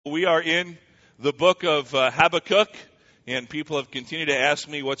We are in the book of Habakkuk, and people have continued to ask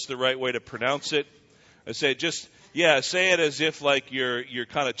me what's the right way to pronounce it. I say say it as if like you're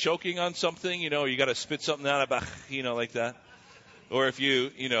kind of choking on something, you got to spit something out about, like that. Or if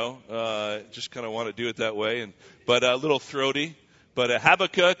you just kind of want to do it that way, but a little throaty. But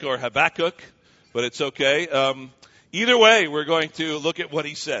Habakkuk or Habakkuk, but it's okay. Either way, we're going to look at what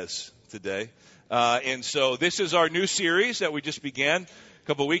he says today. And so this is our new series that we just began a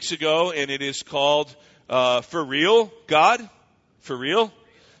couple weeks ago, and it is called For Real, God? For Real?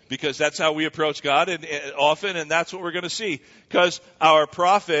 Because that's how we approach God and often, and that's what we're going to see. Because our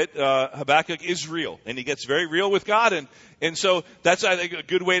prophet, Habakkuk, is real, and he gets very real with God. And so that's, I think, a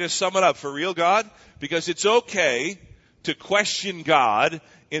good way to sum it up. For real, God? Because it's okay to question God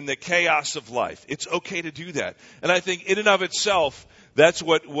in the chaos of life. It's okay to do that. And I think in and of itself, that's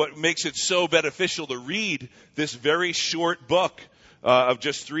what makes it so beneficial to read this very short book of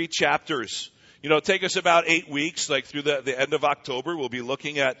just 3 chapters. Take us about 8 weeks, like through the end of October. We'll be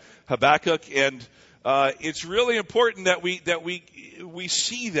looking at Habakkuk, and it's really important that we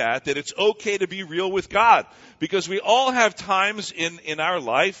see that it's okay to be real with God, because we all have times in our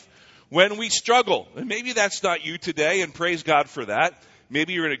life when we struggle, and maybe that's not you today, and praise God for that.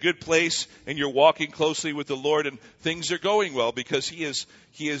 Maybe you're in a good place and you're walking closely with the Lord, and things are going well because He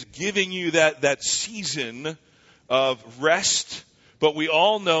is giving you that season of rest. But we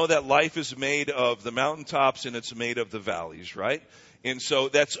all know that life is made of the mountaintops and it's made of the valleys, right? And so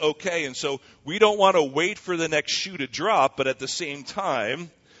that's okay. And so we don't want to wait for the next shoe to drop, but at the same time,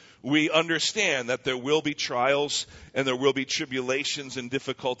 we understand that there will be trials and there will be tribulations and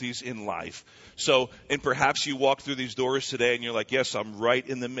difficulties in life. So, and perhaps you walk through these doors today and you're like, yes, I'm right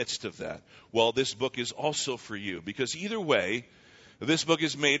in the midst of that. Well, this book is also for you, because either way, this book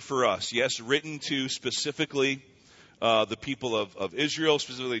is made for us. Yes, written to specifically the people of Israel,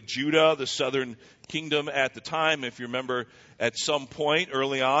 specifically Judah, the southern kingdom at the time. If you remember, at some point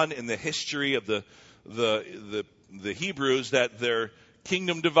early on in the history of the Hebrews, that their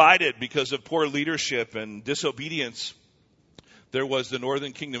kingdom divided because of poor leadership and disobedience. There was the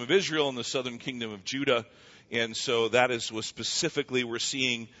northern kingdom of Israel and the southern kingdom of Judah. And so that is what specifically we're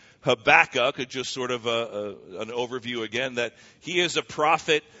seeing Habakkuk, just sort of an overview again, that he is a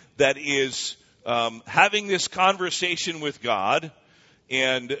prophet that is having this conversation with God,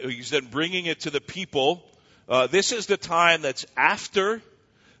 and he's then bringing it to the people. This is the time that's after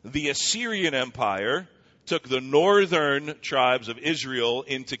the Assyrian Empire took the northern tribes of Israel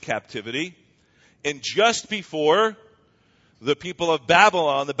into captivity, and just before the people of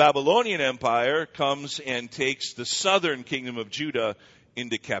Babylon, the Babylonian Empire, comes and takes the southern kingdom of Judah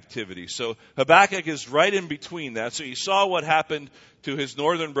into captivity. So Habakkuk is right in between that. So he saw what happened to his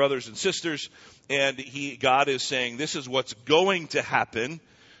northern brothers and sisters, and God is saying, this is what's going to happen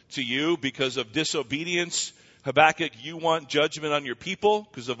to you because of disobedience. Habakkuk, you want judgment on your people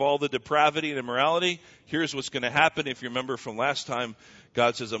because of all the depravity and immorality. Here's what's going to happen. If you remember from last time,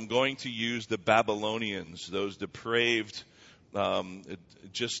 God says, I'm going to use the Babylonians, those depraved,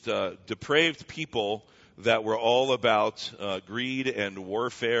 depraved people that were all about greed and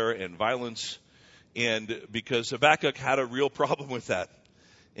warfare and violence. And because Habakkuk had a real problem with that.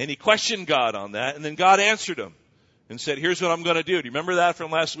 And he questioned God on that. And then God answered him and said, here's what I'm going to do. Do you remember that from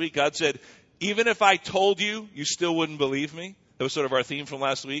last week? God said, even if I told you, you still wouldn't believe me. That was sort of our theme from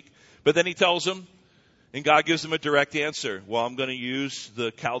last week. But then he tells him, and God gives him a direct answer. Well, I'm going to use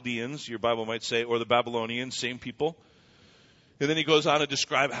the Chaldeans, your Bible might say, or the Babylonians, same people. And then he goes on to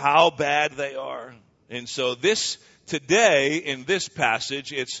describe how bad they are. And so today, in this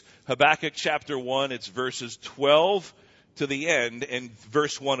passage, it's Habakkuk chapter 1, it's verses 12 to the end, and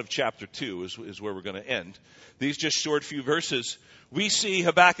verse 1 of chapter 2 is where we're going to end. These just short few verses, we see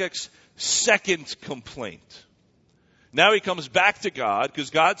Habakkuk's second complaint. Now he comes back to God, because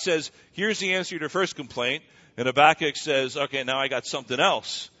God says, here's the answer to your first complaint, and Habakkuk says, okay, now I got something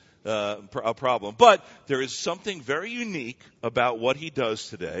else, a problem. But there is something very unique about what he does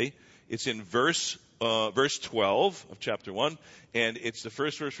today. It's in verse 12 of chapter 1, and it's the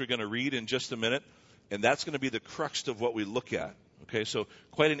first verse we're going to read in just a minute, and that's going to be the crux of what we look at. Okay, so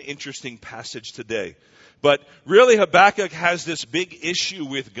quite an interesting passage today. But really, Habakkuk has this big issue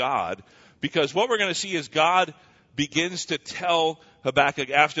with God, because what we're going to see is God begins to tell Habakkuk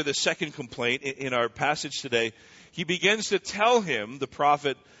after the second complaint in our passage today. He begins to tell him, the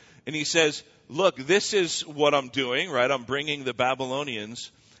prophet, and he says, look, this is what I'm doing, right? I'm bringing the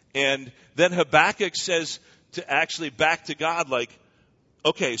Babylonians. And then Habakkuk says to actually back to God, like,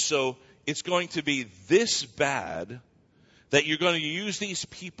 okay, so it's going to be this bad that you're going to use these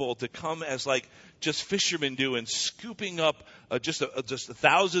people to come as like just fishermen do in scooping up just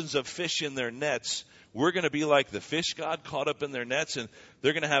thousands of fish in their nets. We're going to be like the fish God caught up in their nets, and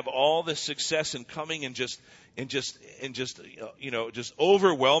they're going to have all this success in coming and just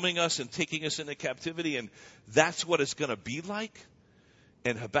overwhelming us and taking us into captivity. And that's what it's going to be like.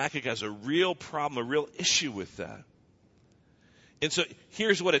 And Habakkuk has a real problem, a real issue with that. And so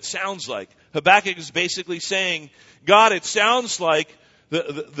here's what it sounds like. Habakkuk is basically saying, God, it sounds like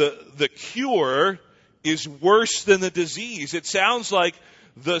the cure is worse than the disease. It sounds like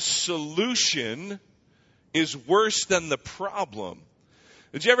the solution is worse than the problem.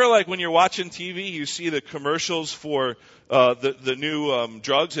 Did you ever, like, when you're watching TV, you see the commercials for the new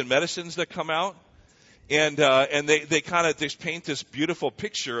drugs and medicines that come out? And they kind of just paint this beautiful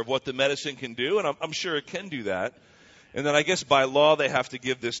picture of what the medicine can do, and I'm sure it can do that. And then I guess by law they have to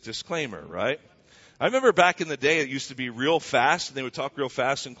give this disclaimer, right? I remember back in the day it used to be real fast, and they would talk real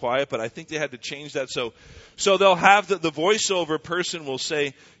fast and quiet, but I think they had to change that. So they'll have the voiceover person will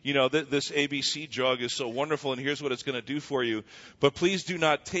say, this ABC drug is so wonderful, and here's what it's going to do for you. But please do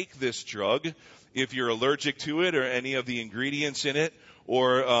not take this drug if you're allergic to it or any of the ingredients in it.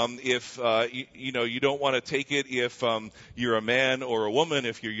 Or if you don't want to take it if you're a man or a woman,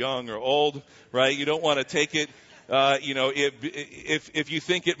 if you're young or old, right? You don't want to take it. If you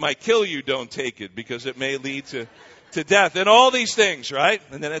think it might kill you, don't take it because it may lead to death and all these things, right?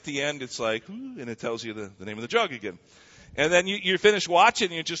 And then at the end, it's like, and it tells you the name of the drug again. And then you finish watching,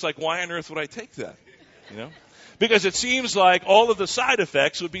 and you're just like, why on earth would I take that? Because it seems like all of the side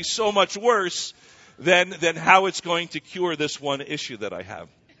effects would be so much worse than how it's going to cure this one issue that I have.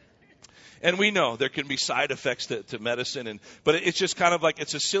 And we know there can be side effects to medicine, but it's just kind of like,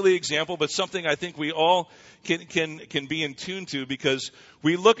 it's a silly example, but something I think we all can be in tune to, because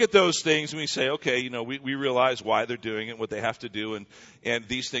we look at those things and we say, okay, we realize why they're doing it, what they have to do, and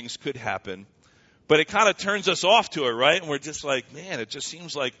these things could happen. But it kind of turns us off to it, right? And we're just like, man, it just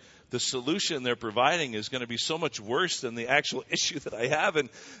seems like the solution they're providing is going to be so much worse than the actual issue that I have. And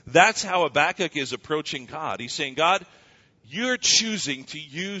that's how Habakkuk is approaching God. He's saying, God, you're choosing to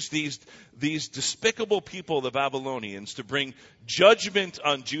use these despicable people, the Babylonians, to bring judgment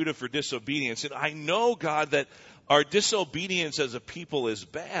on Judah for disobedience. And I know, God, that our disobedience as a people is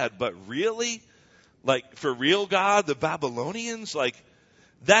bad, but really? Like, for real, God, the Babylonians? Like,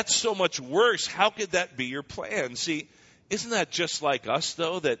 that's so much worse. How could that be your plan? See, isn't that just like us,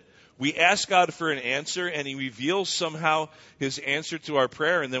 though, that we ask God for an answer and He reveals somehow His answer to our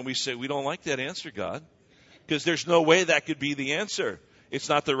prayer, and then we say, we don't like that answer, God, because there's no way that could be the answer. It's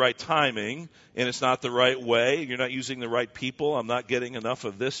not the right timing, and it's not the right way. You're not using the right people. I'm not getting enough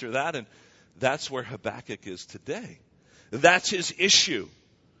of this or that. And that's where Habakkuk is today. That's his issue.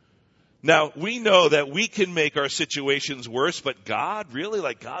 Now, we know that we can make our situations worse, but God, really?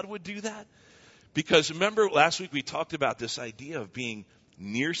 Like, God would do that? Because remember last week we talked about this idea of being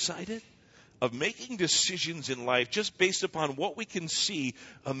nearsighted, of making decisions in life just based upon what we can see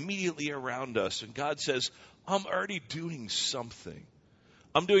immediately around us. And God says, I'm already doing something.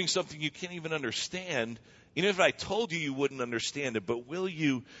 I'm doing something you can't even understand. Even if I told you, you wouldn't understand it, but will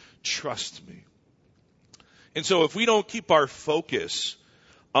you trust me? And so if we don't keep our focus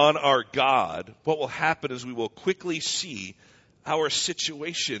on our God, what will happen is we will quickly see our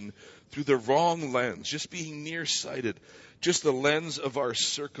situation through the wrong lens, just being nearsighted, just the lens of our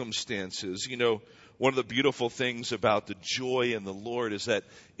circumstances. One of the beautiful things about the joy in the Lord is that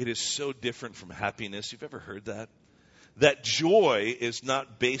it is so different from happiness. You've ever heard that? That joy is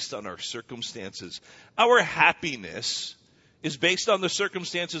not based on our circumstances. Our happiness is based on the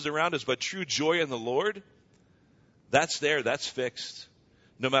circumstances around us, but true joy in the Lord, that's there, that's fixed,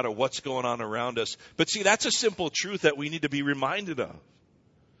 no matter what's going on around us. But see, that's a simple truth that we need to be reminded of.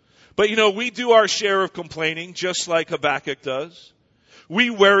 But we do our share of complaining, just like Habakkuk does. We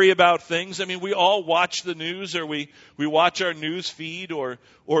worry about things. I mean, we all watch the news, or we watch our news feed, or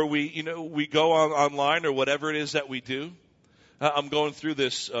we go online, or whatever it is that we do. I'm going through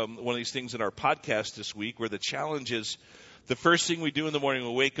this, one of these things in our podcast this week, where the challenge is the first thing we do in the morning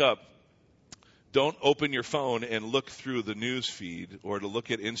when we wake up, don't open your phone and look through the news feed or to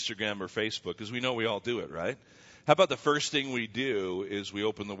look at Instagram or Facebook, because we know we all do it, right? How about the first thing we do is we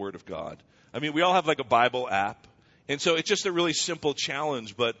open the Word of God? I mean, we all have like a Bible app. And so it's just a really simple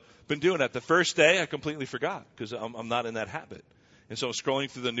challenge, but been doing that. The first day, I completely forgot because I'm not in that habit. And so I'm scrolling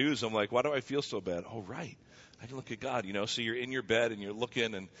through the news. I'm like, why do I feel so bad? Oh, right. I can look at God, So you're in your bed and you're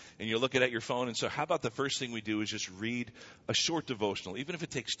looking and you're looking at your phone. And so how about the first thing we do is just read a short devotional. Even if it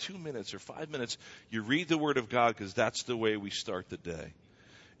takes 2 minutes or 5 minutes, you read the Word of God, because that's the way we start the day.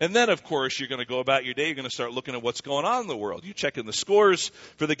 And then, of course, you're going to go about your day. You're going to start looking at what's going on in the world. You're checking the scores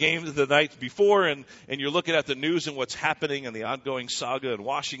for the games of the night before, and you're looking at the news and what's happening and the ongoing saga in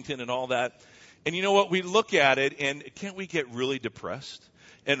Washington and all that. And you know what? We look at it, and can't we get really depressed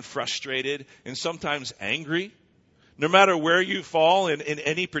and frustrated and sometimes angry? No matter where you fall in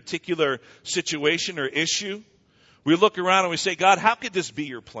any particular situation or issue, we look around and we say, God, how could this be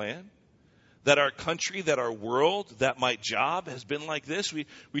your plan? That our country, that our world, that my job has been like this.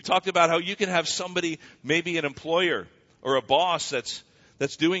 We talked about how you can have somebody, maybe an employer or a boss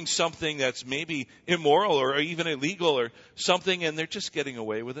that's doing something that's maybe immoral or even illegal or something, and they're just getting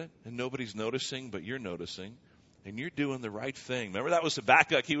away with it, and nobody's noticing, but you're noticing, and you're doing the right thing. Remember, that was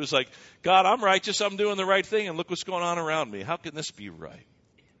Habakkuk. He was like, God, I'm righteous, I'm doing the right thing, and look what's going on around me. How can this be right?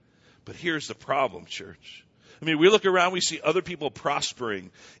 But here's the problem, church. I mean, we look around, we see other people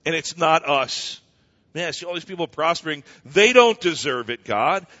prospering, and it's not us. Man, I see all these people prospering. They don't deserve it,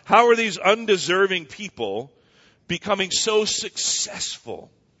 God. How are these undeserving people becoming so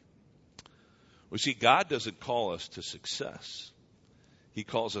successful? Well, see, God doesn't call us to success. He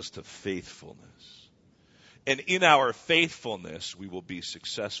calls us to faithfulness. And in our faithfulness, we will be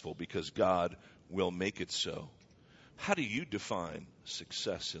successful because God will make it so. How do you define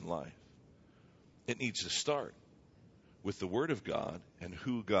success in life? It needs to start with the Word of God and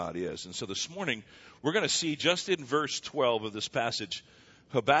who God is. And so this morning, we're going to see just in verse 12 of this passage,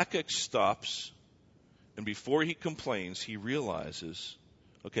 Habakkuk stops, and before he complains, he realizes,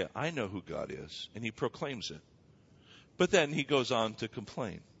 okay, I know who God is, and he proclaims it. But then he goes on to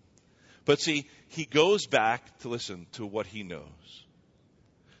complain. But see, he goes back to listen to what he knows.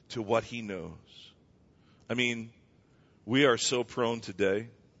 To what he knows. I mean, we are so prone today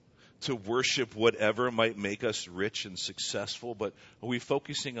to worship whatever might make us rich and successful, but are we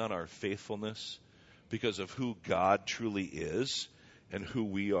focusing on our faithfulness because of who God truly is and who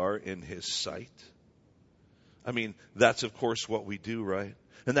we are in His sight? I mean, that's of course what we do, right?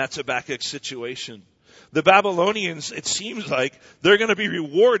 And that's Habakkuk's situation. The Babylonians, it seems like they're going to be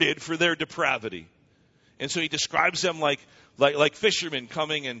rewarded for their depravity. And so he describes them like fishermen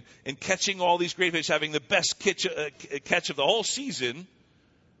coming and catching all these great fish, having the best catch of the whole season.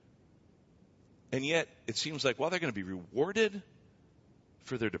 And yet, it seems like, well, they're going to be rewarded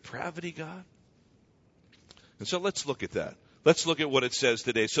for their depravity, God. And so let's look at that. Let's look at what it says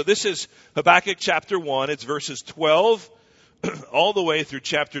today. So this is Habakkuk chapter 1. It's verses 12 all the way through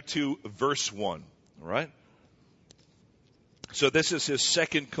chapter 2, verse 1. All right? So this is his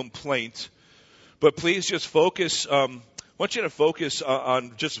second complaint. But please just focus. I want you to focus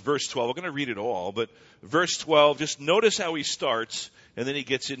on just verse 12. We're going to read it all. But verse 12, just notice how he starts. And then he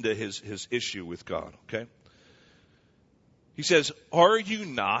gets into his issue with God, okay? He says, are you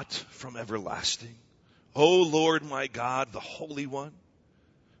not from everlasting? O Lord my God, the Holy One,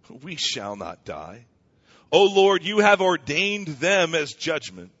 we shall not die. O Lord, you have ordained them as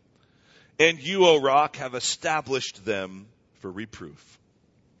judgment, and you, O Rock, have established them for reproof.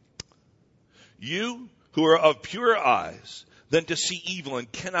 You who are of pure eyes, than to see evil and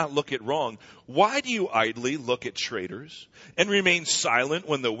cannot look at wrong. Why do you idly look at traitors and remain silent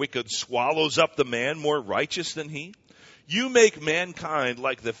when the wicked swallows up the man more righteous than he? You make mankind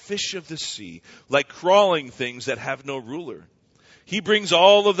like the fish of the sea, like crawling things that have no ruler. He brings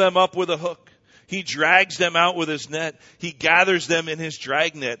all of them up with a hook. He drags them out with his net. He gathers them in his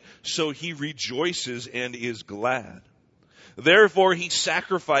dragnet, so he rejoices and is glad. Therefore he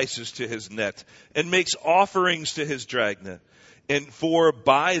sacrifices to his net and makes offerings to his dragnet. And for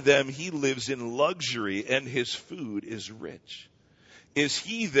by them he lives in luxury, and his food is rich. Is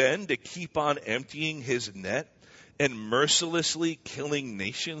he then to keep on emptying his net and mercilessly killing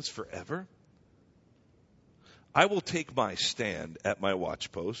nations forever? I will take my stand at my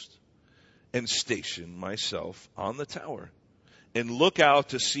watchpost and station myself on the tower and look out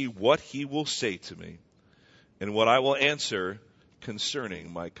to see what he will say to me and what I will answer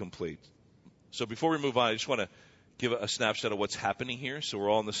concerning my complaint. So before we move on, I just want to give a snapshot of what's happening here so we're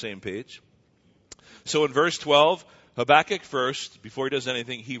all on the same page. So in verse 12, Habakkuk first, before he does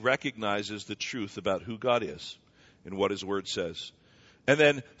anything, he recognizes the truth about who God is and what his word says. And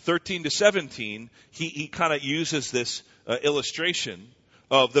then 13 to 17, he kind of uses this illustration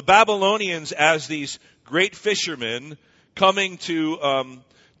of the Babylonians as these great fishermen coming to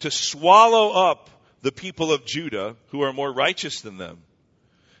swallow up the people of Judah who are more righteous than them.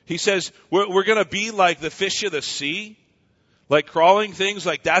 He says, we're going to be like the fish of the sea, like crawling things,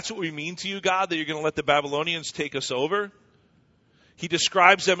 like that's what we mean to you, God, that you're going to let the Babylonians take us over. He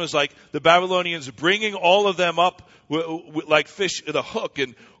describes them as like the Babylonians bringing all of them up like fish with a hook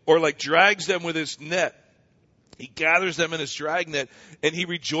or like drags them with his net. He gathers them in his dragnet, and he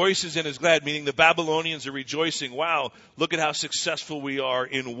rejoices and is glad, meaning the Babylonians are rejoicing. Wow, look at how successful we are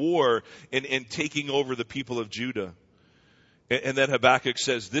in war and taking over the people of Judah. And then Habakkuk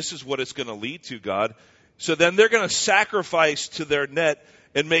says, this is what it's going to lead to, God. So then they're going to sacrifice to their net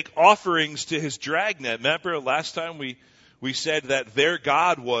and make offerings to his dragnet. Remember last time we said that their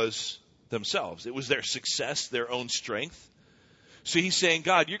God was themselves. It was their success, their own strength. So he's saying,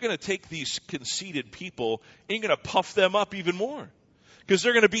 God, you're going to take these conceited people and you're going to puff them up even more. Because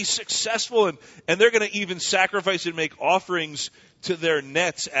they're going to be successful and they're going to even sacrifice and make offerings to their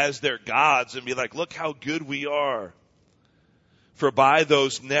nets as their gods and be like, look how good we are. For by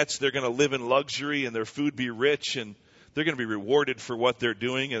those nets, they're going to live in luxury and their food be rich and they're going to be rewarded for what they're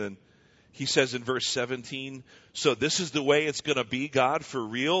doing. And then he says in verse 17, so this is the way it's going to be, God, for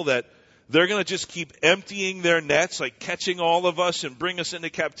real, that they're going to just keep emptying their nets, like catching all of us and bring us into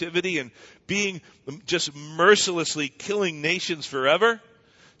captivity and being just mercilessly killing nations forever. Do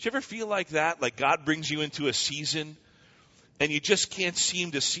you ever feel like that? Like God brings you into a season and you just can't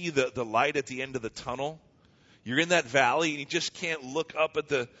seem to see the light at the end of the tunnel. You're in that valley and you just can't look up at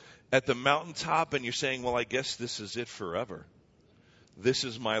the mountaintop and you're saying, well, I guess this is it forever. This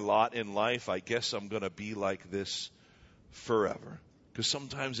is my lot in life. I guess I'm going to be like this forever. Because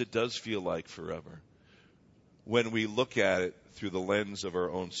sometimes it does feel like forever when we look at it through the lens of our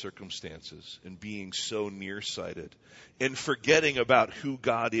own circumstances and being so nearsighted and forgetting about who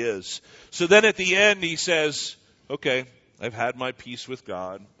God is. So then at the end he says, okay, I've had my peace with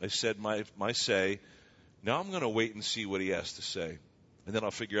God. I said my say. Now I'm going to wait and see what he has to say. And then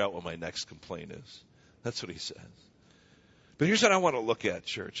I'll figure out what my next complaint is. That's what he says. But here's what I want to look at,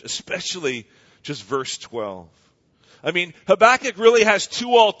 church, especially just verse 12. I mean, Habakkuk really has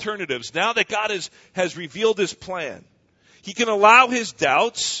two alternatives. Now that God has revealed his plan, he can allow his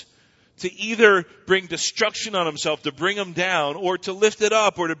doubts to either bring destruction on himself, to bring him down, or to lift it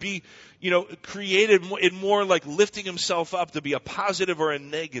up, or to be, created in more like lifting himself up, to be a positive or a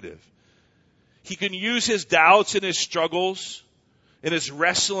negative. He can use his doubts and his struggles and his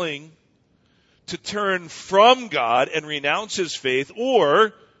wrestling to turn from God and renounce his faith,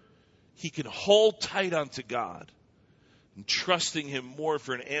 or he can hold tight onto God and trusting him more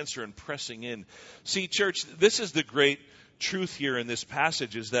for an answer and pressing in. See, church, this is the great truth here in this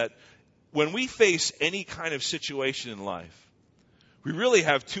passage, is that when we face any kind of situation in life, we really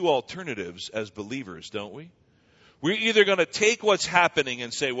have two alternatives as believers, don't we? We're either going to take what's happening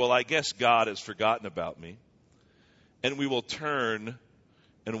and say, well, I guess God has forgotten about me, and we will turn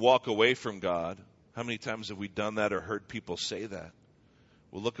and walk away from God. How many times have we done that or heard people say that?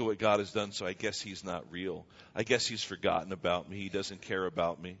 Well, look at what God has done, so I guess he's not real. I guess he's forgotten about me. He doesn't care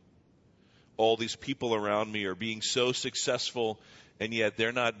about me. All these people around me are being so successful, and yet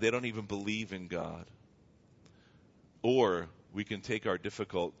they don't even believe in God. Or we can take our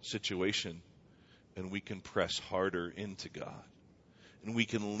difficult situation and we can press harder into God. And we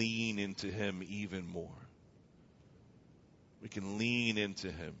can lean into him even more. We can lean into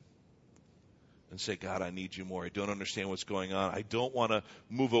him and say, God, I need you more. I don't understand what's going on. I don't want to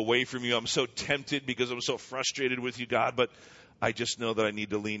move away from you. I'm so tempted because I'm so frustrated with you, God, but I just know that I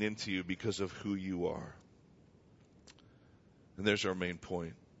need to lean into you because of who you are. And there's our main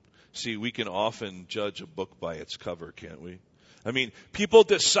point. See, we can often judge a book by its cover, can't we? I mean, people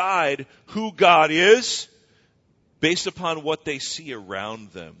decide who God is based upon what they see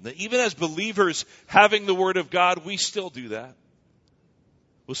around them. Now, even as believers having the Word of God, we still do that.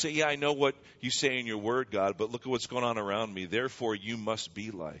 We'll say, yeah, I know what you say in your word, God, but look at what's going on around me. Therefore, you must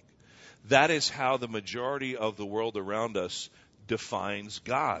be like. That is how the majority of the world around us defines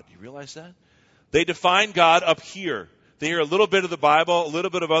God. You realize that? They define God up here. They hear a little bit of the Bible, a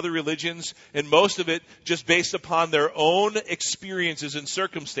little bit of other religions, and most of it just based upon their own experiences and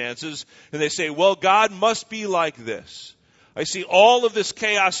circumstances. And they say, well, God must be like this. I see all of this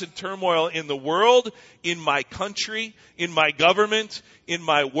chaos and turmoil in the world, in my country, in my government, in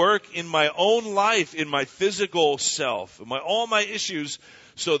my work, in my own life, in my physical self, all my issues.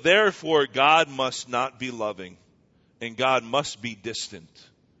 So therefore, God must not be loving, and God must be distant.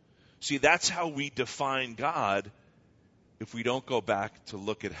 See, that's how we define God if we don't go back to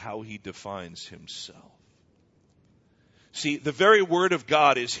look at how he defines himself. See, the very word of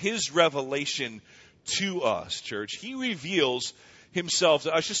God is his revelation to us, church. He reveals himself.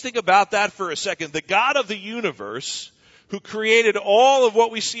 I just think about that for a second. The God of the universe, who created all of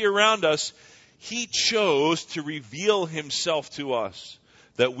what we see around us, he chose to reveal himself to us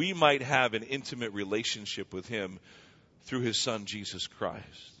that we might have an intimate relationship with him through his son, Jesus Christ.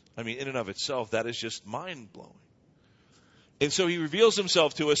 I mean, in and of itself, that is just mind-blowing. And so he reveals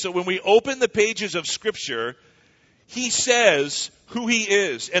himself to us. So when we open the pages of Scripture, He says who he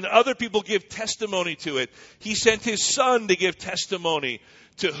is, and other people give testimony to it. He sent his Son to give testimony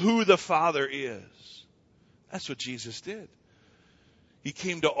to who the Father is. That's what Jesus did. He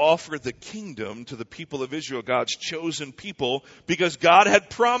came to offer the kingdom to the people of Israel, God's chosen people, because God had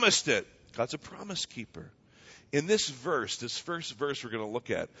promised it. God's a promise keeper. In this verse, this first verse we're going to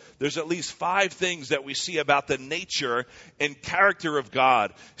look at, there's at least 5 things that we see about the nature and character of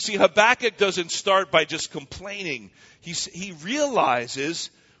God. See, Habakkuk doesn't start by just complaining. He realizes,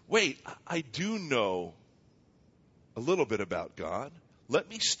 wait, I do know a little bit about God. Let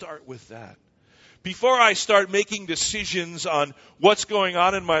me start with that. Before I start making decisions on what's going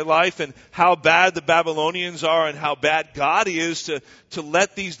on in my life and how bad the Babylonians are and how bad God is to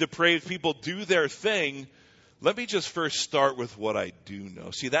let these depraved people do their thing, let me just first start with what I do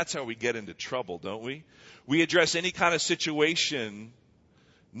know. See, that's how we get into trouble, don't we? We address any kind of situation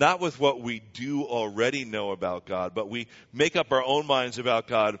not with what we do already know about God, but we make up our own minds about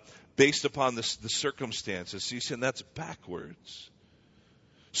God based upon the circumstances. See, and that's backwards.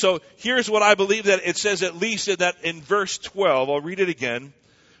 So here's what I believe that it says, at least in verse 12. I'll read it again.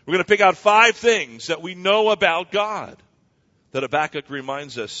 We're going to pick out 5 things that we know about God that Habakkuk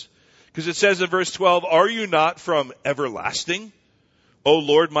reminds us. Because it says in verse 12, are you not from everlasting, O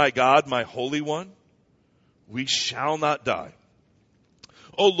Lord my God, my Holy One? We shall not die.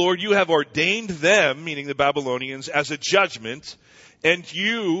 O Lord, you have ordained them, meaning the Babylonians, as a judgment, and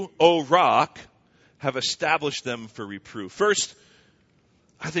you, O Rock, have established them for reproof. First,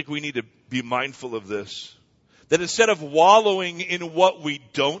 I think we need to be mindful of this. That instead of wallowing in what we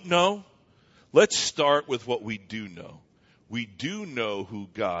don't know, let's start with what we do know. We do know who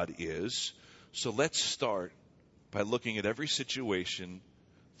God is, so let's start by looking at every situation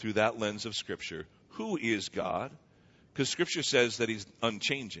through that lens of Scripture. Who is God? Because Scripture says that He's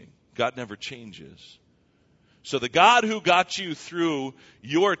unchanging. God never changes. So the God who got you through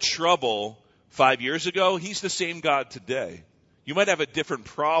your trouble 5 years ago, He's the same God today. You might have a different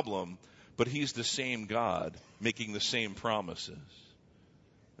problem, but He's the same God making the same promises.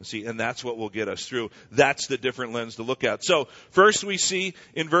 See, and that's what will get us through. That's the different lens to look at. So, first we see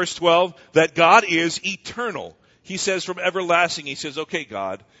in verse 12 that God is eternal. He says from everlasting, He says, okay,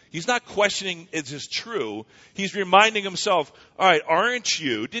 God. He's not questioning is this true. He's reminding Himself, all right,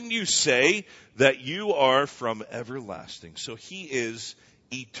 didn't you say that you are from everlasting? So He is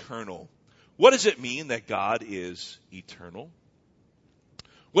eternal. What does it mean that God is eternal?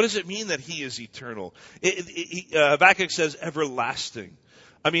 What does it mean that He is eternal? Habakkuk says everlasting.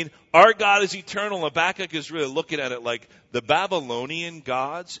 I mean, our God is eternal. Habakkuk is really looking at it like the Babylonian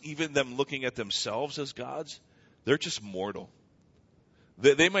gods, even them looking at themselves as gods, they're just mortal.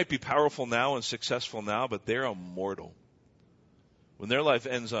 They might be powerful now and successful now, but they're immortal. When their life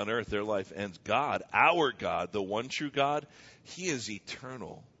ends on earth, their life ends. God, our God, the one true God, He is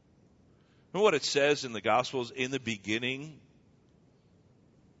eternal. Remember what it says in the Gospels? In the beginning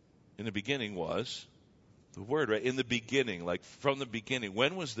was the Word, right? In the beginning, like from the beginning.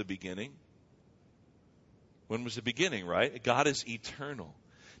 When was the beginning? When was the beginning, right? God is eternal.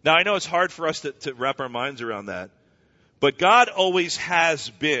 Now, I know it's hard for us to wrap our minds around that. But God always has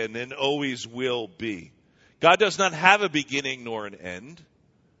been and always will be. God does not have a beginning nor an end.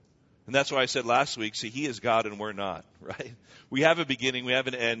 And that's why I said last week, see, He is God and we're not, right? We have a beginning, we have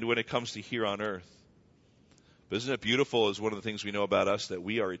an end when it comes to here on earth. But isn't it beautiful is one of the things we know about us, that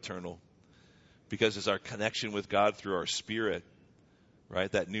we are eternal. Because it's our connection with God through our spirit,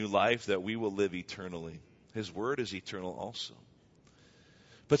 right? That new life that we will live eternally. His word is eternal also.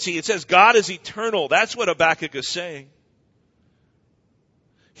 But see, it says God is eternal. That's what Habakkuk is saying.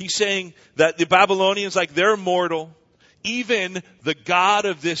 He's saying that the Babylonians, like they're mortal, even the God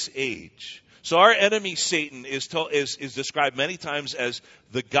of this age. So our enemy Satan is described many times as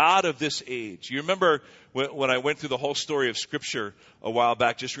the God of this age. You remember when I went through the whole story of Scripture a while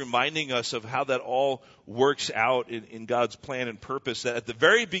back, just reminding us of how that all works out in God's plan and purpose. That at the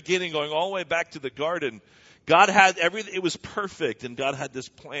very beginning, going all the way back to the garden, God had everything. It was perfect, and God had this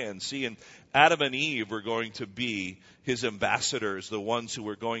plan. See, and Adam and Eve were going to be His ambassadors, the ones who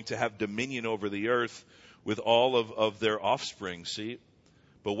were going to have dominion over the earth with all of their offspring. See?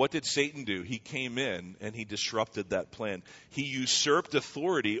 But what did Satan do? He came in and he disrupted that plan. He usurped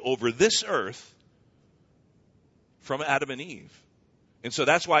authority over this earth from Adam and Eve. And so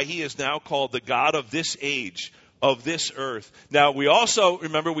that's why he is now called the God of this age, of this earth. Now, we also,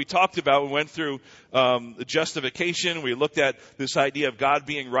 remember, we went through the justification. We looked at this idea of God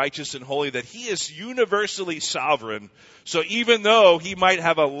being righteous and holy, that He is universally sovereign. So even though He might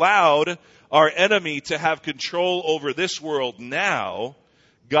have allowed our enemy to have control over this world now,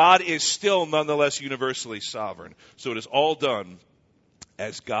 God is still nonetheless universally sovereign. So it is all done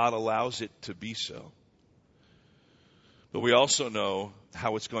as God allows it to be so. But we also know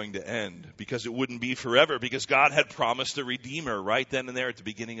how it's going to end, because it wouldn't be forever, because God had promised a Redeemer right then and there at the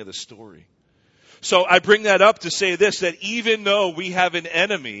beginning of the story. So I bring that up to say this, that even though we have an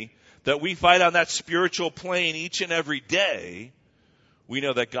enemy that we fight on that spiritual plane each and every day, we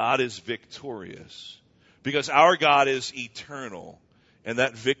know that God is victorious, because our God is eternal, and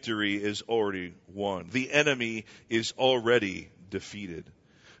that victory is already won. The enemy is already defeated.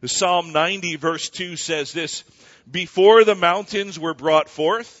 Psalm 90 verse 2 says this, before the mountains were brought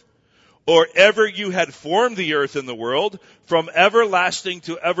forth, or ever you had formed the earth and the world, from everlasting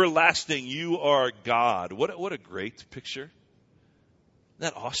to everlasting you are God. What a great picture.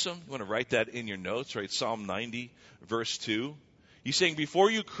 Isn't that awesome? You want to write that in your notes, right? Psalm 90 verse 2. He's saying before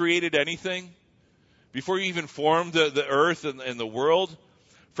you created anything, before you even formed the earth and the world,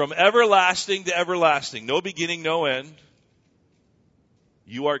 from everlasting to everlasting, no beginning, no end,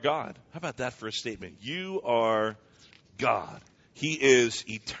 you are God. How about that for a statement? You are God. He is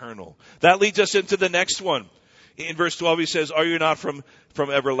eternal. That leads us into the next one. In verse 12 he says, are you not from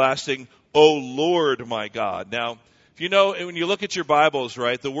everlasting, O Lord my God? Now, if you know, when you look at your Bibles,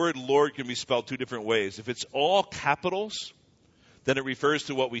 right, the word Lord can be spelled two different ways. If it's all capitals, then it refers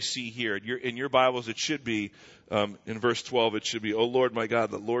to what we see here. In your Bibles, it should be, in verse 12, it should be, O Lord my God.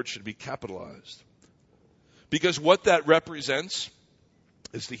 The Lord should be capitalized. Because what that represents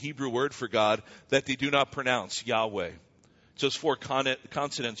is the Hebrew word for God that they do not pronounce, Yahweh. So it's four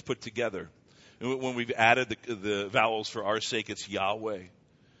consonants put together. And when we've added the vowels for our sake, it's Yahweh.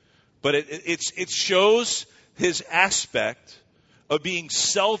 But it shows his aspect of being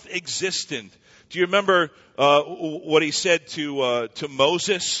self-existent. Do you remember what he said to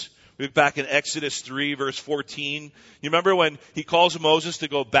Moses? We're back in Exodus 3, verse 14. You remember when he calls Moses to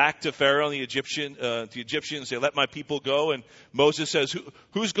go back to Pharaoh and the Egyptians and say, let my people go? And Moses says,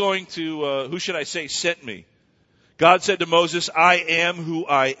 who should I say sent me? God said to Moses, I am who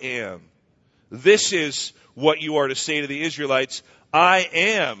I am. This is what you are to say to the Israelites. I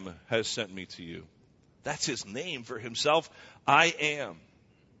am has sent me to you. That's his name for himself. I am.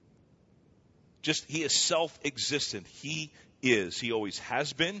 He is self-existent. He is. He always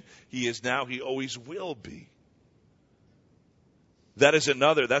has been. He is now. He always will be. That's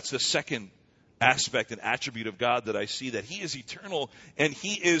the second aspect and attribute of God that I see, that he is eternal and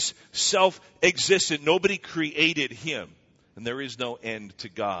he is self-existent. Nobody created him, and there is no end to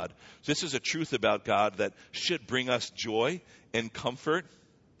God. So this is a truth about God that should bring us joy and comfort,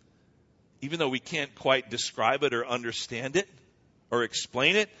 even though we can't quite describe it or understand it or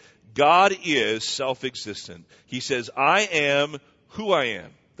explain it. God is self-existent. He says, I am who I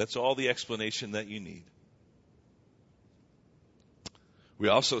am. That's all the explanation that you need. We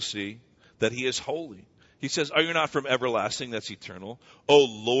also see that he is holy. He says, are you not from everlasting? That's eternal. O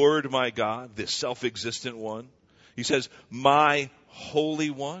Lord my God, this self-existent one. He says, my Holy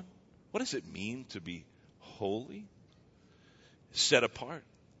One. What does it mean to be holy? Set apart.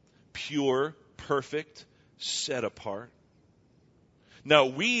 Pure, perfect, set apart. Now,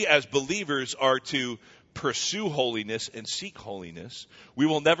 we as believers are to pursue holiness and seek holiness. We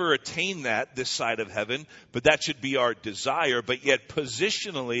will never attain that this side of heaven, but that should be our desire. But yet,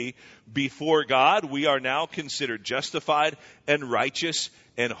 positionally before God, we are now considered justified and righteous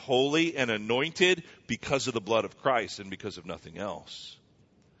and holy and anointed because of the blood of Christ and because of nothing else.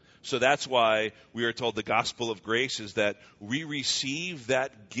 So that's why we are told the gospel of grace is that we receive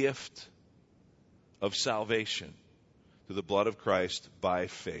that gift of salvation through the blood of Christ by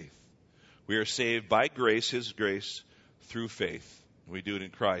faith. We are saved by grace, his grace, through faith. We do it in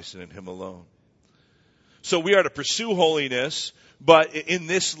Christ and in him alone. So we are to pursue holiness, but in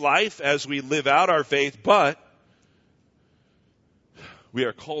this life as we live out our faith, but we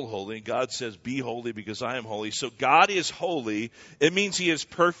are called holy. God says, be holy because I am holy. So God is holy. It means he is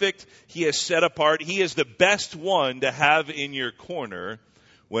perfect. He is set apart. He is the best one to have in your corner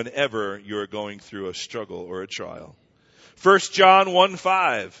whenever you're going through a struggle or a trial. 1 John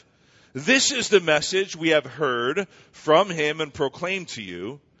 1:5. This is the message we have heard from him and proclaimed to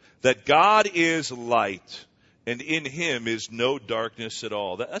you, that God is light, and in him is no darkness at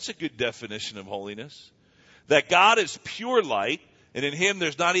all. That's a good definition of holiness. That God is pure light, and in him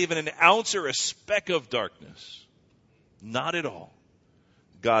there's not even an ounce or a speck of darkness. Not at all.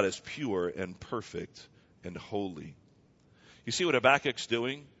 God is pure and perfect and holy. You see what Habakkuk's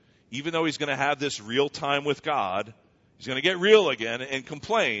doing? Even though he's going to have this real time with God, he's going to get real again and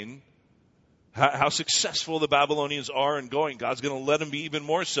complain how successful the Babylonians are and going. God's going to let them be even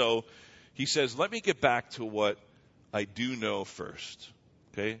more so. He says, let me get back to what I do know first.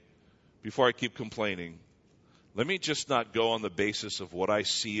 Okay? Before I keep complaining, let me just not go on the basis of what I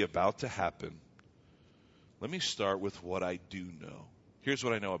see about to happen. Let me start with what I do know. Here's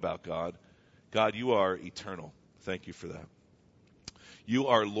what I know about God. God, you are eternal. Thank you for that. You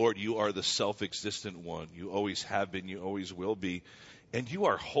are Lord. You are the self-existent one. You always have been. You always will be. And you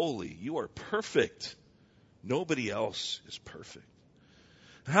are holy. You are perfect. Nobody else is perfect.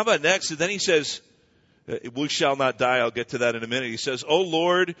 How about next? And then he says, we shall not die. I'll get to that in a minute. He says, O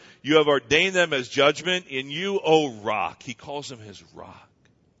Lord, you have ordained them as judgment. In you, O rock. He calls him his rock.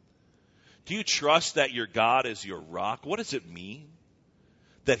 Do you trust that your God is your rock? What does it mean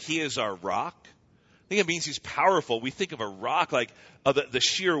that he is our rock? I think it means he's powerful. We think of a rock like the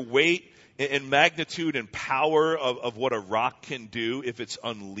sheer weight and magnitude and power of what a rock can do if it's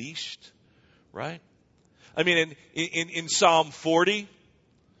unleashed, right? I mean, in Psalm 40,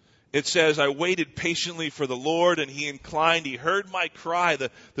 it says, I waited patiently for the Lord, and he inclined. He heard my cry.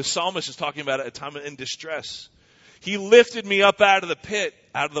 The psalmist is talking about a time in distress. He lifted me up out of the pit,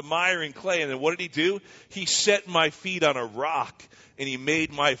 out of the mire and clay. And then what did he do? He set my feet on a rock, and he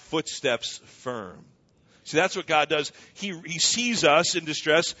made my footsteps firm. See, that's what God does. He sees us in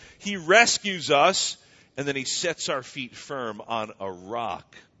distress. He rescues us, and then he sets our feet firm on a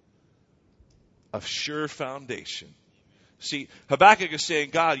rock of sure foundation. See, Habakkuk is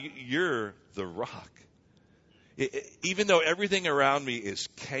saying, God, you're the rock. Even though everything around me is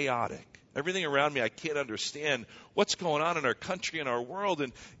chaotic, everything around me I can't understand what's going on in our country and our world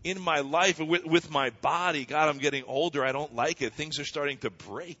and in my life and with my body. God, I'm getting older. I don't like it. Things are starting to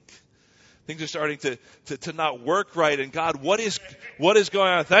break. Things are starting to not work right. And God, what is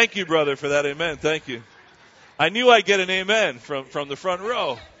going on? Thank you, brother, for that amen. Thank you. I knew I'd get an amen from the front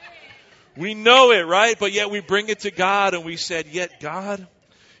row. We know it, right? But yet we bring it to God and we said, yet God,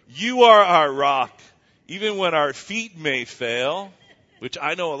 you are our rock. Even when our feet may fail, which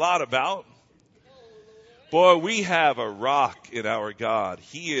I know a lot about. Boy, we have a rock in our God.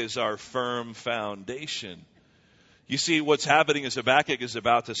 He is our firm foundation. You see, what's happening is Habakkuk is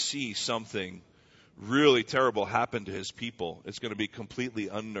about to see something really terrible happen to his people. It's going to be completely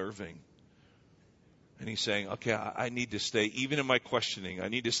unnerving. And he's saying, okay, I need to stay, even in my questioning, I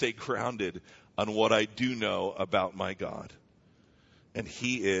need to stay grounded on what I do know about my God. And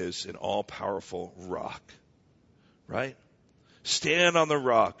he is an all-powerful rock, right? Stand on the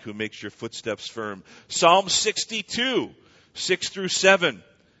rock who makes your footsteps firm. Psalm 62, 6 through 7.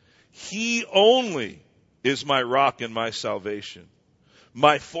 He only is my rock and my salvation,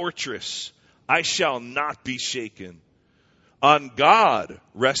 my fortress. I shall not be shaken. On God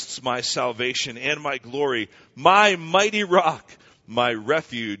rests my salvation and my glory, my mighty rock. My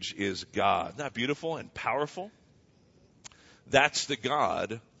refuge is God. Isn't that beautiful and powerful? That's the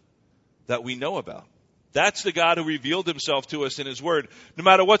God that we know about. That's the God who revealed himself to us in his word. No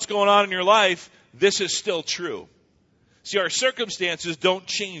matter what's going on in your life, this is still true. See, our circumstances don't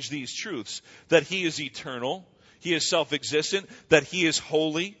change these truths. That he is eternal, he is self-existent, that he is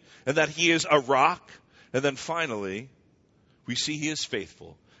holy, and that he is a rock. And then finally, we see he is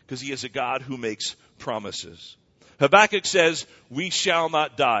faithful because he is a God who makes promises. Habakkuk says, we shall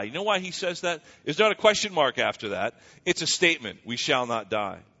not die. You know why he says that? There's not a question mark after that. It's a statement. We shall not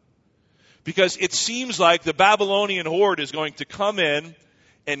die. Because it seems like the Babylonian horde is going to come in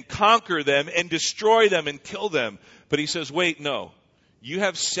and conquer them and destroy them and kill them. But he says, wait, no. You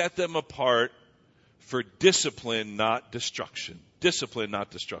have set them apart for discipline, not destruction. Discipline,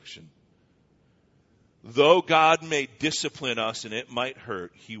 not destruction. Though God may discipline us and it might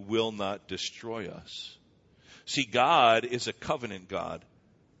hurt, he will not destroy us. See, God is a covenant God.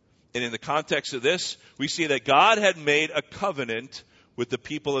 And in the context of this, we see that God had made a covenant with the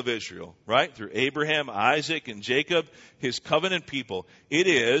people of Israel, right? Through Abraham, Isaac, and Jacob, his covenant people. It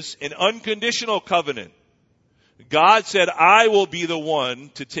is an unconditional covenant. God said, I will be the one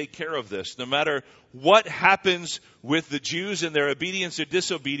to take care of this. No matter what happens with the Jews and their obedience or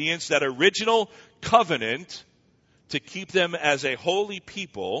disobedience, that original covenant to keep them as a holy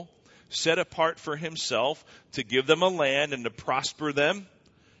people, set apart for himself, to give them a land and to prosper them,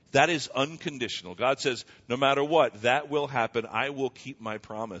 that is unconditional. God says, no matter what, that will happen. I will keep my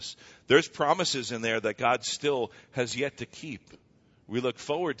promise. There's promises in there that God still has yet to keep. We look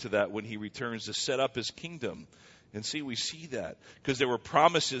forward to that when he returns to set up his kingdom. And see, we see that because there were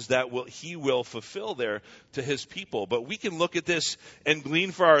promises that he will fulfill there to his people. But we can look at this and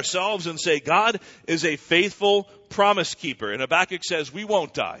glean for ourselves and say, God is a faithful promise keeper. And Habakkuk says, we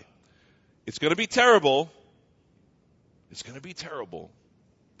won't die. It's going to be terrible. It's going to be terrible.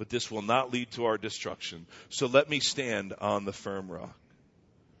 But this will not lead to our destruction. So let me stand on the firm rock.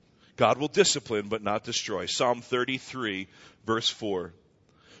 God will discipline but not destroy. Psalm 33, verse 4.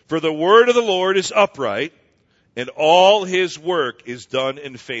 For the word of the Lord is upright, and all his work is done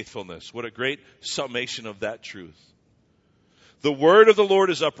in faithfulness. What a great summation of that truth. The word of the Lord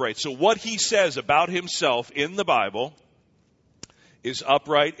is upright. So what he says about himself in the Bible is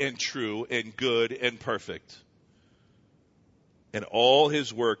upright and true and good and perfect. And all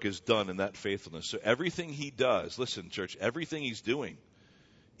his work is done in that faithfulness. So everything he does, listen, church, everything he's doing,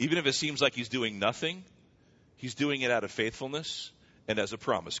 even if it seems like he's doing nothing, he's doing it out of faithfulness and as a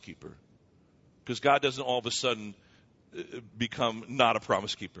promise keeper. Because God doesn't all of a sudden become not a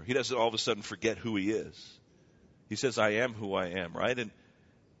promise keeper. He doesn't all of a sudden forget who he is. He says, I am who I am, right?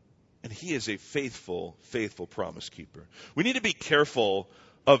 And he is a faithful, faithful promise keeper. We need to be careful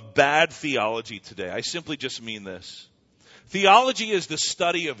of bad theology today. I simply just mean this. Theology is the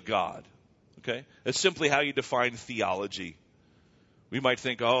study of God. Okay? That's simply how you define theology. We might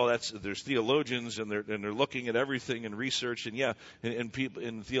think, there's theologians and they're looking at everything and research, and people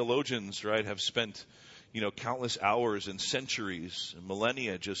and theologians, right, have spent, countless hours and centuries and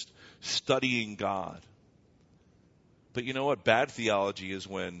millennia just studying God. But you know what? Bad theology is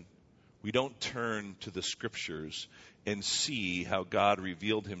when we don't turn to the scriptures and see how God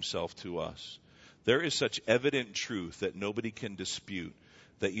revealed himself to us. There is such evident truth that nobody can dispute,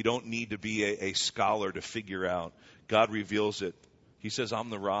 that you don't need to be a scholar to figure out. God reveals it. He says, I'm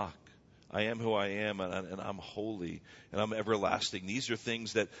the rock. I am who I am, and I'm holy, and I'm everlasting. These are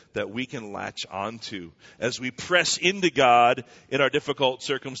things that we can latch onto as we press into God in our difficult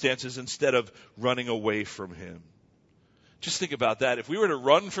circumstances instead of running away from him. Just think about that. If we were to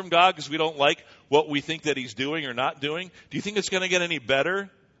run from God because we don't like what we think that he's doing or not doing, do you think it's going to get any better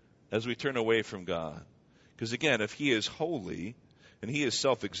as we turn away from God? Because again, if he is holy and he is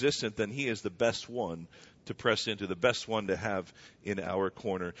self-existent, then he is the best one to press into, the best one to have in our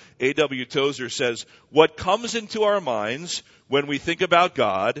corner. A.W. Tozer says, what comes into our minds when we think about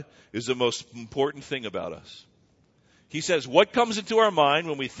God is the most important thing about us. He says, what comes into our mind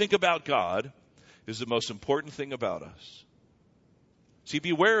when we think about God is the most important thing about us. See,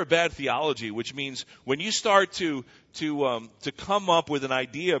 beware of bad theology, which means when you start to come up with an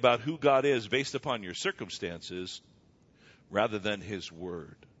idea about who God is based upon your circumstances rather than his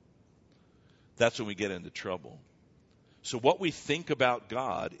word, that's when we get into trouble. So what we think about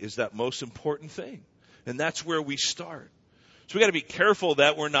God is that most important thing, and that's where we start. So we got to be careful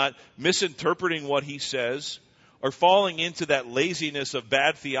that we're not misinterpreting what he says or falling into that laziness of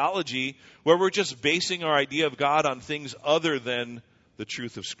bad theology where we're just basing our idea of God on things other than the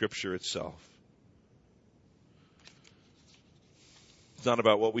truth of Scripture itself. It's not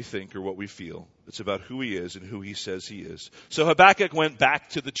about what we think or what we feel. It's about who he is and who he says he is. So Habakkuk went back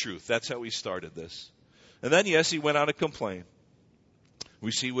to the truth. That's how he started this. And then, yes, he went on to complain.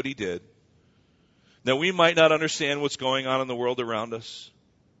 We see what he did. Now, we might not understand what's going on in the world around us,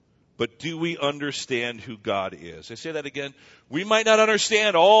 but do we understand who God is? I say that again. We might not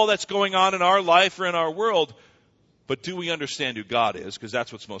understand all that's going on in our life or in our world, but do we understand who God is? Because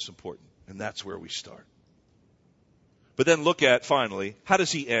that's what's most important. And that's where we start. But then look at, finally, how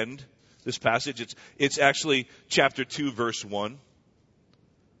does he end this passage? It's actually chapter 2, verse 1.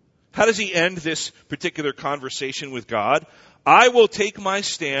 How does he end this particular conversation with God? I will take my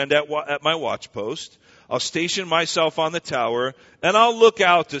stand at my watchpost. I'll station myself on the tower, and I'll look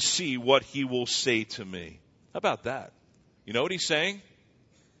out to see what he will say to me. How about that? You know what he's saying?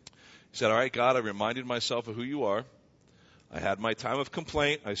 He said, all right, God, I reminded myself of who you are. I had my time of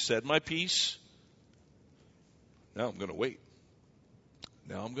complaint. I said my piece. Now I'm going to wait.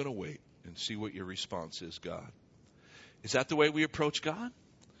 Now I'm going to wait and see what your response is, God. Is that the way we approach God?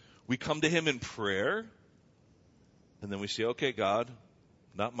 We come to him in prayer, and then we say, okay, God,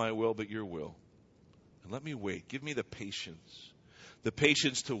 not my will, but your will. And let me wait. Give me the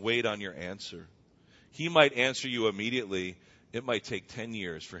patience to wait on your answer. He might answer you immediately. It might take 10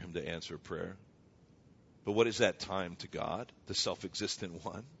 years for him to answer prayer. But what is that time to God, the self-existent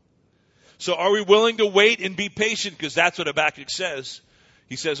one? So are we willing to wait and be patient? Because that's what Habakkuk says.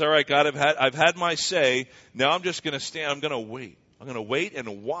 He says, all right, God, I've had my say. Now I'm just going to stand. I'm going to wait. I'm going to wait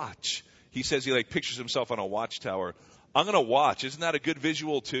and watch. He says he pictures himself on a watchtower. I'm going to watch. Isn't that a good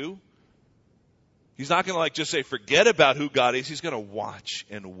visual too? He's not going to just say, forget about who God is. He's going to watch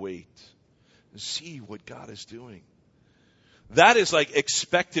and wait and see what God is doing. That is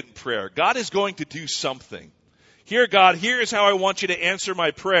expectant prayer. God is going to do something. Here, God, here's how I want you to answer my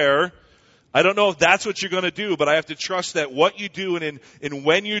prayer. I don't know if that's what you're going to do, but I have to trust that what you do and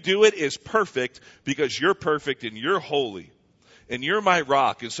when you do it is perfect because you're perfect and you're holy and you're my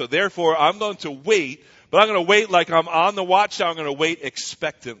rock. And so therefore, I'm going to wait, but I'm going to wait like I'm on the watchtower. I'm going to wait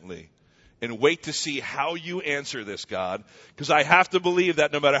expectantly and wait to see how you answer this, God, because I have to believe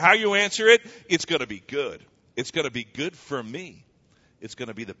that no matter how you answer it, it's going to be good. It's going to be good for me. It's going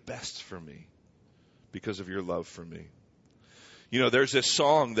to be the best for me because of your love for me. You know, there's this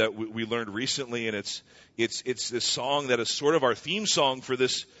song that we learned recently, and it's this song that is sort of our theme song for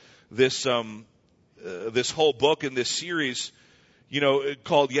this whole book and this series, you know,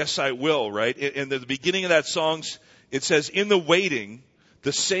 called Yes, I Will, right? And at the beginning of that song, it says, in the waiting,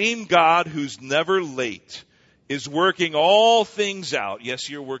 the same God who's never late is working all things out. Yes,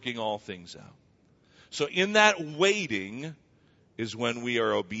 you're working all things out. So in that waiting is when we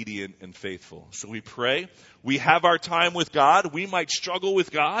are obedient and faithful. So we pray. We have our time with God. We might struggle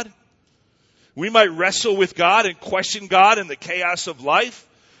with God. We might wrestle with God and question God in the chaos of life.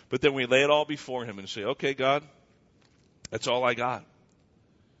 But then we lay it all before Him and say, okay, God, that's all I got.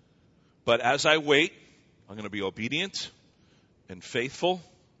 But as I wait, I'm going to be obedient and faithful.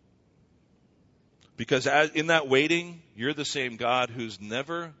 Because in that waiting, you're the same God who's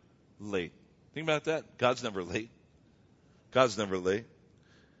never late. Think about that. God's never late. God's never late.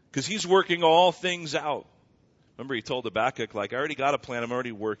 Because He's working all things out. Remember, He told Habakkuk, like, I already got a plan. I'm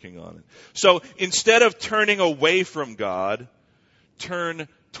already working on it. So instead of turning away from God, turn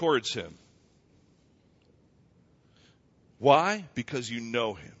towards Him. Why? Because you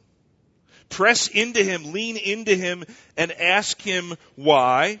know Him. Press into Him, lean into Him, and ask Him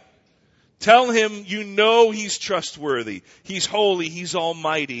why. Tell Him you know He's trustworthy, He's holy, He's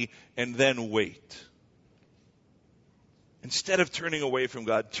almighty, and then wait. Instead of turning away from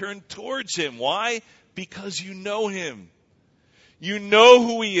God, turn towards Him. Why? Because you know Him. You know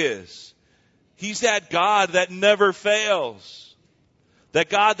who He is. He's that God that never fails. That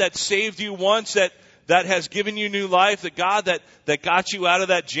God that saved you once, that has given you new life, the God that got you out of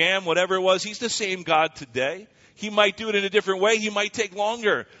that jam, whatever it was. He's the same God today. He might do it in a different way. He might take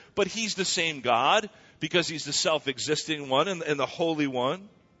longer. But He's the same God because He's the self-existing one and the Holy One.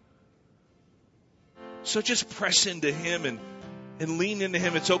 So just press into Him and lean into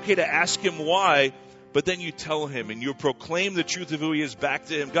Him. It's okay to ask Him why, but then you tell Him and you proclaim the truth of who He is back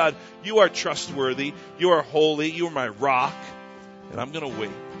to Him. God, you are trustworthy. You are holy. You are my rock. And I'm going to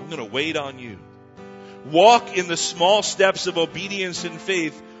wait. I'm going to wait on you. Walk in the small steps of obedience and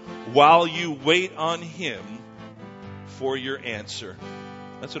faith while you wait on Him for your answer.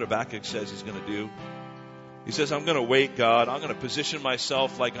 That's what Habakkuk says he's going to do. He says, I'm going to wait, God. I'm going to position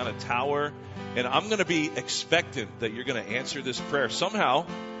myself like on a tower, and I'm going to be expectant that you're going to answer this prayer somehow,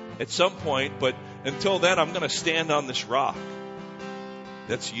 at some point, but until then, I'm going to stand on this rock.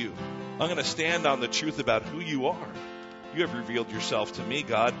 That's you. I'm going to stand on the truth about who you are. You have revealed yourself to me,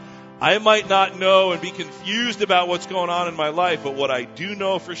 God. I might not know and be confused about what's going on in my life, but what I do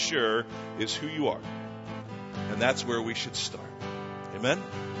know for sure is who you are. And that's where we should start. Amen?